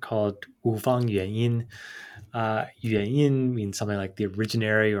called Wufang Yuanyin. Yuanyin means something like the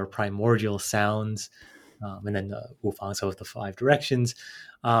originary or primordial sounds, and then the Wufang, so the 5 directions.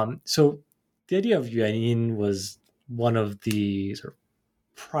 So the idea of Yuanyin was one of the sort of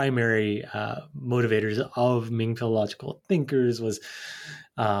primary motivators of Ming philological thinkers, was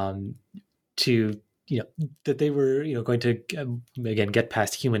to that they were going to again get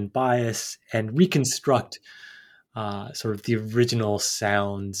past human bias and reconstruct sort of the original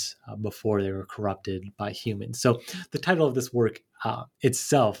sounds before they were corrupted by humans. So the title of this work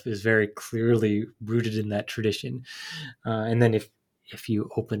itself is very clearly rooted in that tradition. And then if you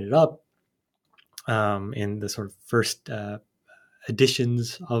open it up in the sort of first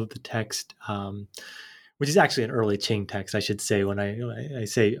editions of the text, which is actually an early Qing text, I should say. When I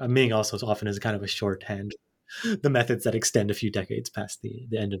say Ming, also often is kind of a shorthand, the methods that extend a few decades past the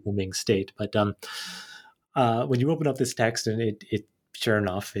end of the Ming state. But when you open up this text, and it sure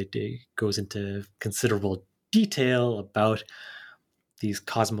enough, it goes into considerable detail about these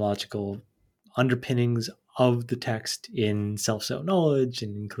cosmological underpinnings of the text in Self-So Knowledge,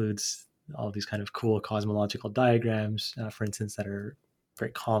 and includes all these kind of cool cosmological diagrams, for instance, that are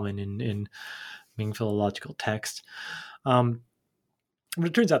very common in Ming philological text. But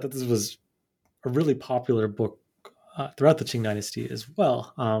it turns out that this was a really popular book throughout the Qing dynasty as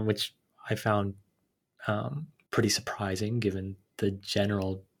well, which I found pretty surprising given the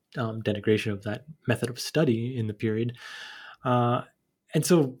general denigration of that method of study in the period. And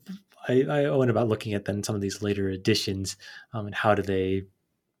so I went about looking at then some of these later editions, and how do they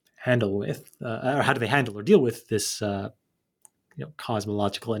handle or deal with this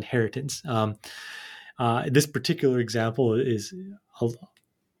cosmological inheritance. This particular example is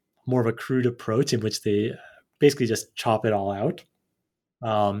more of a crude approach in which they basically just chop it all out.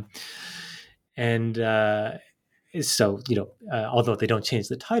 So although they don't change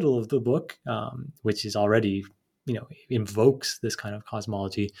the title of the book, which is already invokes this kind of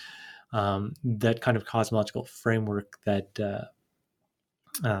cosmology, that kind of cosmological framework that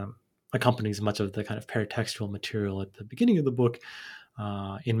accompanies much of the kind of paratextual material at the beginning of the book,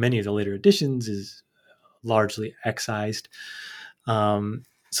 in many of the later editions, is largely excised.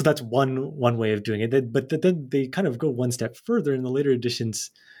 So that's one way of doing it. But then they kind of go one step further in the later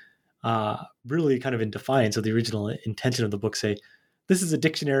editions, really kind of in defiance of the original intention of the book. Say, this is a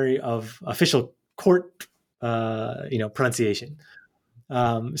dictionary of official court, pronunciation.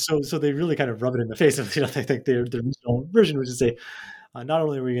 So they really kind of rub it in the face of, they think the original version, which is say, not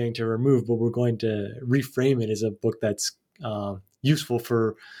only are we going to remove, but we're going to reframe it as a book that's useful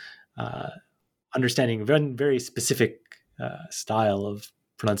for understanding very, very specific style of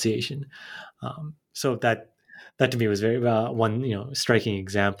pronunciation. So that to me was very one striking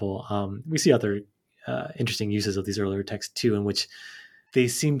example. We see other interesting uses of these earlier texts too, in which they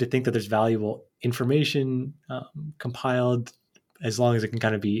seem to think that there's valuable information compiled, as long as it can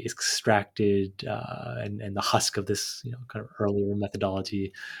kind of be extracted and the husk of this kind of earlier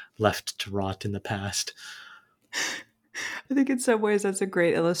methodology left to rot in the past. I think in some ways that's a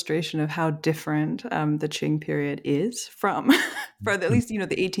great illustration of how different the Qing period is from, for at least, the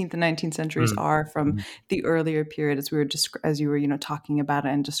 18th and 19th centuries are from the earlier period, as we were as you were, talking about it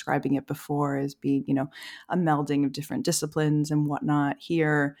and describing it before as being, a melding of different disciplines and whatnot.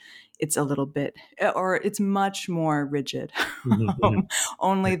 Here, it's a little bit, or it's much more rigid.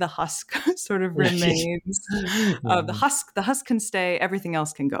 Only the husk sort of remains. The husk can stay. Everything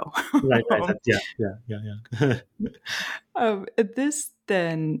else can go. Right. Yeah. This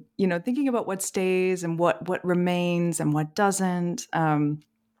then, thinking about what stays and what remains and what doesn't.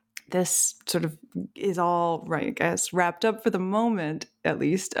 This sort of is all, right, I guess, wrapped up for the moment, at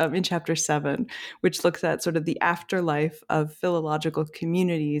least, in Chapter 7, which looks at sort of the afterlife of philological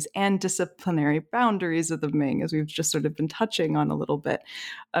communities and disciplinary boundaries of the Ming, as we've just sort of been touching on a little bit.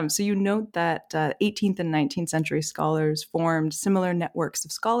 So you note that 18th and 19th century scholars formed similar networks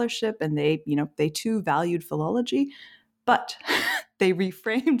of scholarship, and they too valued philology, but they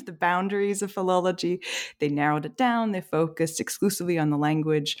reframed the boundaries of philology. They narrowed it down. They focused exclusively on the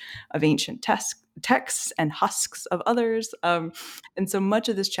language of ancient texts and husks of others. And so much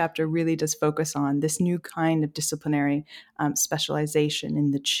of this chapter really does focus on this new kind of disciplinary specialization in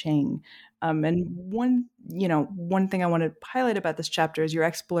the Qing. And one thing I want to highlight about this chapter is your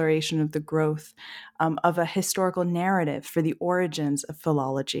exploration of the growth of a historical narrative for the origins of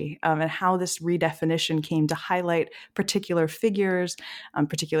philology, and how this redefinition came to highlight particular figures,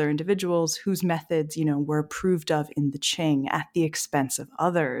 particular individuals whose methods, were approved of in the Qing at the expense of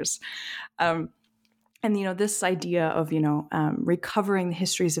others. And, this idea of, recovering the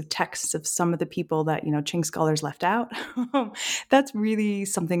histories of texts of some of the people that, Qing scholars left out, that's really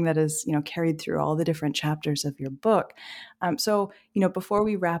something that is, carried through all the different chapters of your book. So, before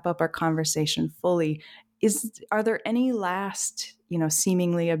we wrap up our conversation fully, are there any last,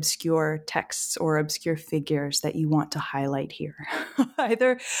 seemingly obscure texts or obscure figures that you want to highlight here?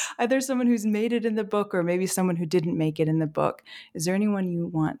 either someone who's made it in the book or maybe someone who didn't make it in the book. Is there anyone you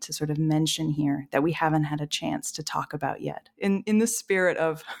want to sort of mention here that we haven't had a chance to talk about yet? In the spirit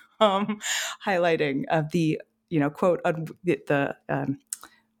of highlighting of the, quote, the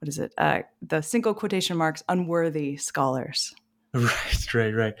single quotation marks, unworthy scholars.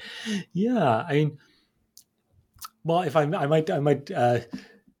 Right. Yeah, I mean, well, if I might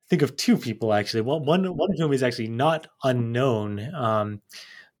think of two people actually. Well, one of whom is actually not unknown,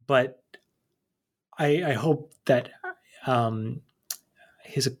 but I hope that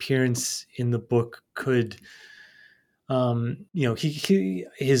his appearance in the book could,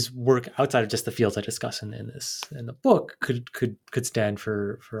 his work outside of just the fields I discuss in the book could stand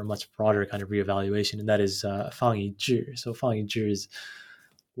for a much broader kind of reevaluation, and that is Fang Yizhi. So Fang Yizhi is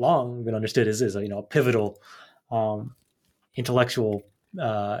long been understood as a pivotal intellectual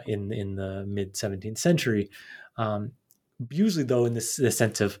in the mid 17th century, usually though in this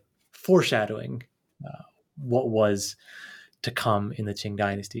sense of foreshadowing what was to come in the Qing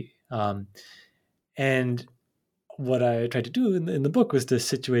dynasty. And what I tried to do in the book was to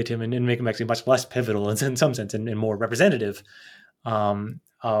situate him and make him actually much less pivotal in some sense and more representative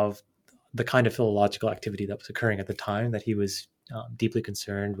of the kind of philological activity that was occurring at the time, that he was deeply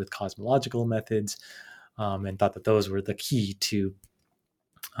concerned with cosmological methods, and thought that those were the key to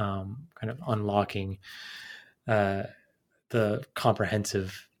kind of unlocking the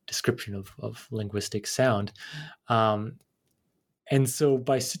comprehensive description of linguistic sound. And so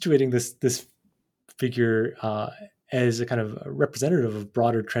by situating this figure as a kind of a representative of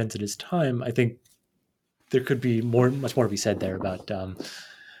broader trends at his time, I think there could be much more to be said there about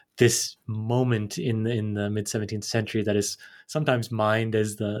this moment in the mid 17th century that is sometimes mined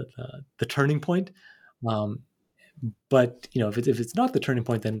as the turning point. But if it's not the turning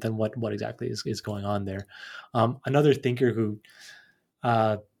point, then what exactly is going on there? Another thinker who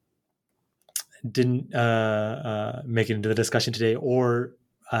didn't make it into the discussion today, or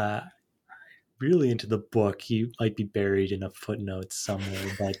really into the book, he might be buried in a footnote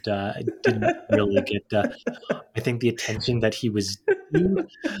somewhere, but didn't really get I think the attention that he was due,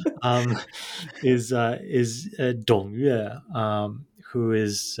 is Dong Yue, who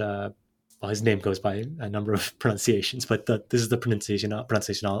is well, his name goes by a number of pronunciations, but this is the pronunciation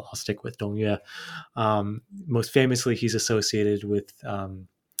I'll stick with, Dong Yue. Most famously, he's associated with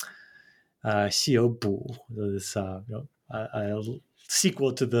Xiou Bu, this a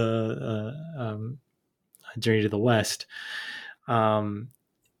sequel to the Journey to the West. And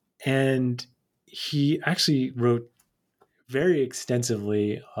he actually wrote very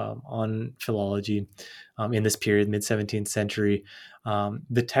extensively on philology in this period, mid-17th century.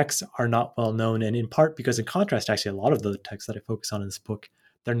 The texts are not well known, and in part because, in contrast, actually, a lot of the texts that I focus on in this book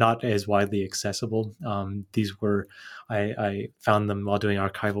they're not as widely accessible. These were, I found them while doing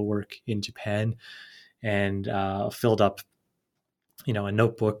archival work in Japan, and filled up, a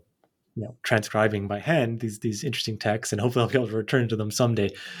notebook, transcribing by hand these interesting texts, and hopefully I'll be able to return to them someday.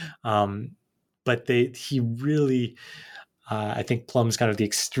 But he really, I think, plumbs kind of the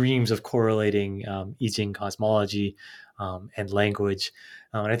extremes of correlating I Ching cosmology and language,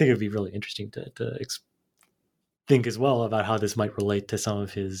 and I think it'd be really interesting to think as well about how this might relate to some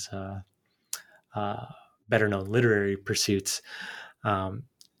of his better known literary pursuits.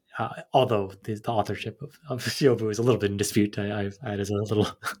 Although the authorship of Xiubu is a little bit in dispute, I added a little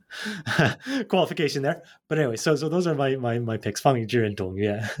qualification there. But anyway, so those are my picks: Fang Yizhi and Dong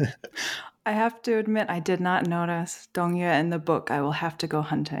Yue. I have to admit, I did not notice Dong Yue in the book. I will have to do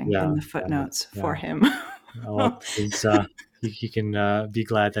hunting in the footnotes for him. Well, he can be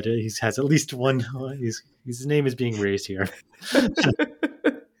glad that he has at least one. His name is being raised here.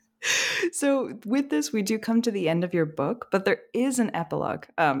 So with this, we do come to the end of your book, but there is an epilogue.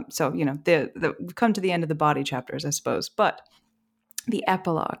 So, we come to the end of the body chapters, I suppose, but the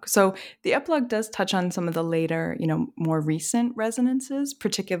epilogue. So the epilogue does touch on some of the later, more recent resonances,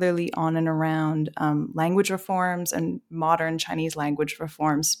 particularly on and around language reforms and modern Chinese language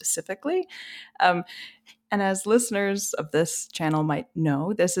reforms specifically. And as listeners of this channel might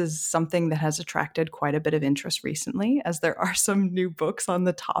know, this is something that has attracted quite a bit of interest recently, as there are some new books on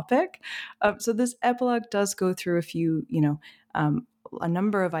the topic. So this epilogue does go through a few, a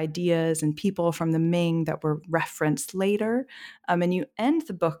number of ideas and people from the Ming that were referenced later. And you end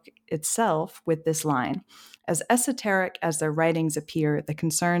the book itself with this line: as esoteric as their writings appear, the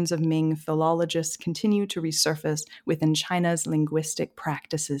concerns of Ming philologists continue to resurface within China's linguistic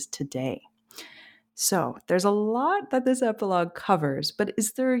practices today. So there's a lot that this epilogue covers, but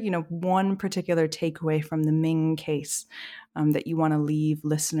is there, one particular takeaway from the Ming case that you want to leave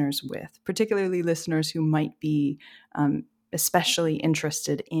listeners with, particularly listeners who might be especially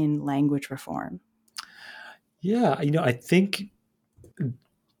interested in language reform? Yeah, I think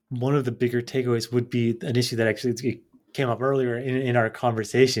one of the bigger takeaways would be an issue that actually came up earlier in our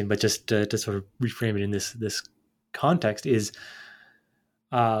conversation, but just to sort of reframe it in this context is,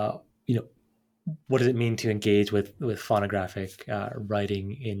 what does it mean to engage with phonographic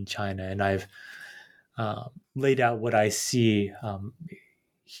writing in China? And I've laid out what I see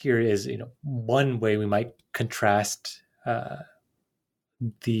here is, one way we might contrast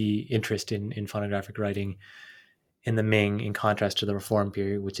the interest in phonographic writing in the Ming in contrast to the Reform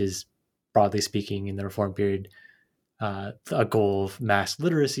period, which is, broadly speaking, in the Reform period, a goal of mass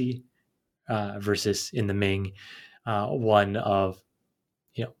literacy versus in the Ming, one of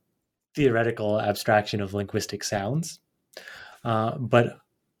theoretical abstraction of linguistic sounds. But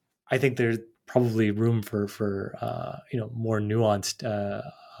I think there's probably room for more nuanced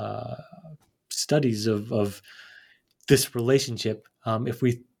studies of this relationship. If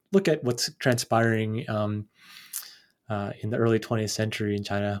we look at what's transpiring in the early 20th century in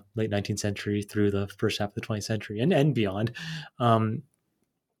China, late 19th century through the first half of the 20th century and beyond,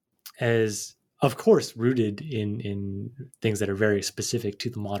 as of course rooted in things that are very specific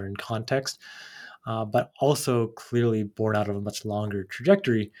to the modern context, but also clearly born out of a much longer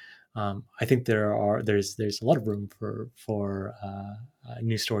trajectory. I think there's a lot of room for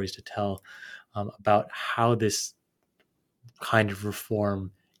new stories to tell about how this kind of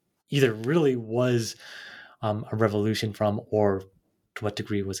reform either really was a revolution from, or to what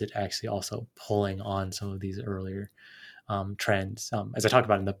degree was it actually also pulling on some of these earlier trends. As I talked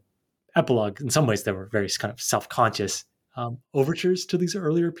about in the epilogue, in some ways there were very kind of self-conscious overtures to these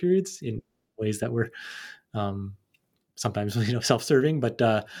earlier periods in ways that were sometimes self-serving, but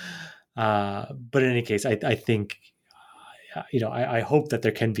in any case, I think I hope that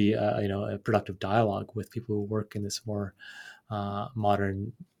there can be a productive dialogue with people who work in this more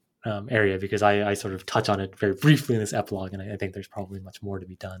modern area, because I sort of touch on it very briefly in this epilogue, and I think there's probably much more to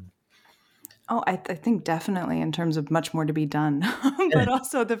be done. Oh, I think definitely in terms of much more to be done, but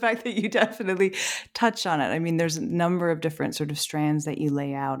also the fact that you definitely touch on it. I mean, there's a number of different sort of strands that you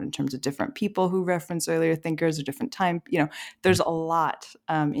lay out in terms of different people who reference earlier thinkers or different time. There's a lot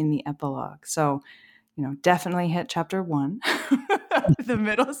in the epilogue. So, definitely hit chapter 1, the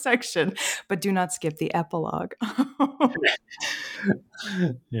middle section, but do not skip the epilogue.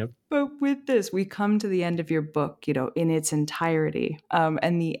 Yep. But with this, we come to the end of your book, in its entirety,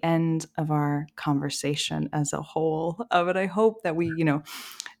 and the end of our conversation as a whole. But I hope that we,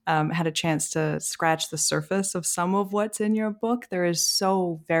 had a chance to scratch the surface of some of what's in your book. There is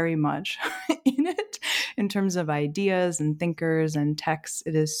so very much in it in terms of ideas and thinkers and texts.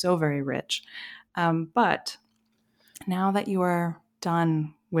 It is so very rich. But now that you are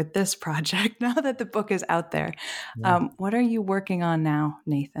done with this project, now that the book is out there. What are you working on now,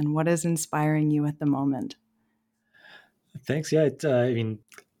 Nathan? What is inspiring you at the moment? Thanks. Yeah,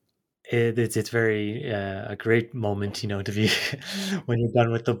 it's very a great moment, to be when you're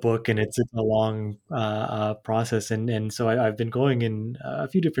done with the book, and it's a long process, and so I've been going in a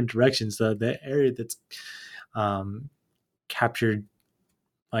few different directions. The area that's captured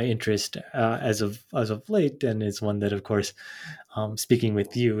my interest as of late, and is one that, of course, speaking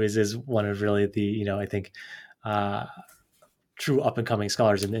with you is one of really the I think true up and coming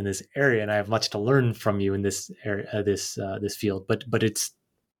scholars in this area, and I have much to learn from you in this area, this field. But it's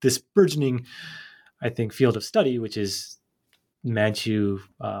this burgeoning, I think, field of study, which is Manchu,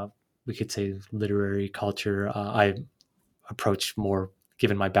 we could say, literary culture. I approach more,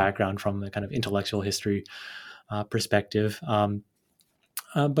 given my background, from a kind of intellectual history perspective. So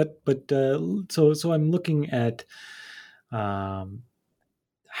I'm looking at how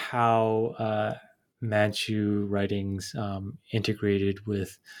Manchu writings integrated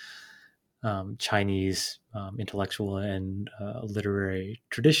with Chinese intellectual and literary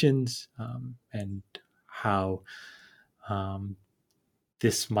traditions, and how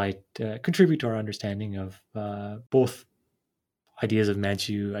this might contribute to our understanding of both ideas of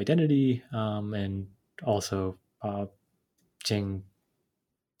Manchu identity, and also Qing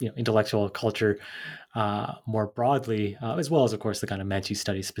intellectual culture more broadly, as well as, of course, the kind of Manchu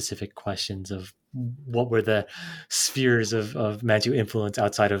study specific questions of what were the spheres of Manchu influence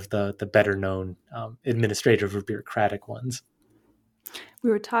outside of the better known administrative or bureaucratic ones. We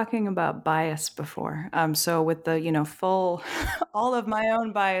were talking about bias before. So with the, full, all of my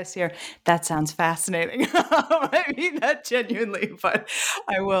own bias here, that sounds fascinating. I mean that genuinely, but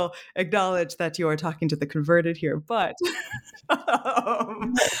I will acknowledge that you are talking to the converted here. But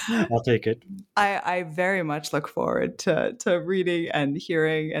I'll take it. I very much look forward to reading and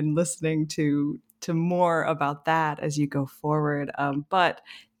hearing and listening to more about that as you go forward. But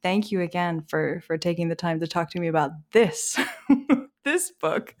thank you again for taking the time to talk to me about this. This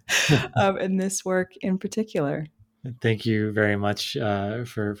book and this work in particular. Thank you very much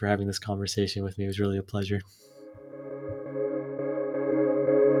for having this conversation with me. It was really a pleasure.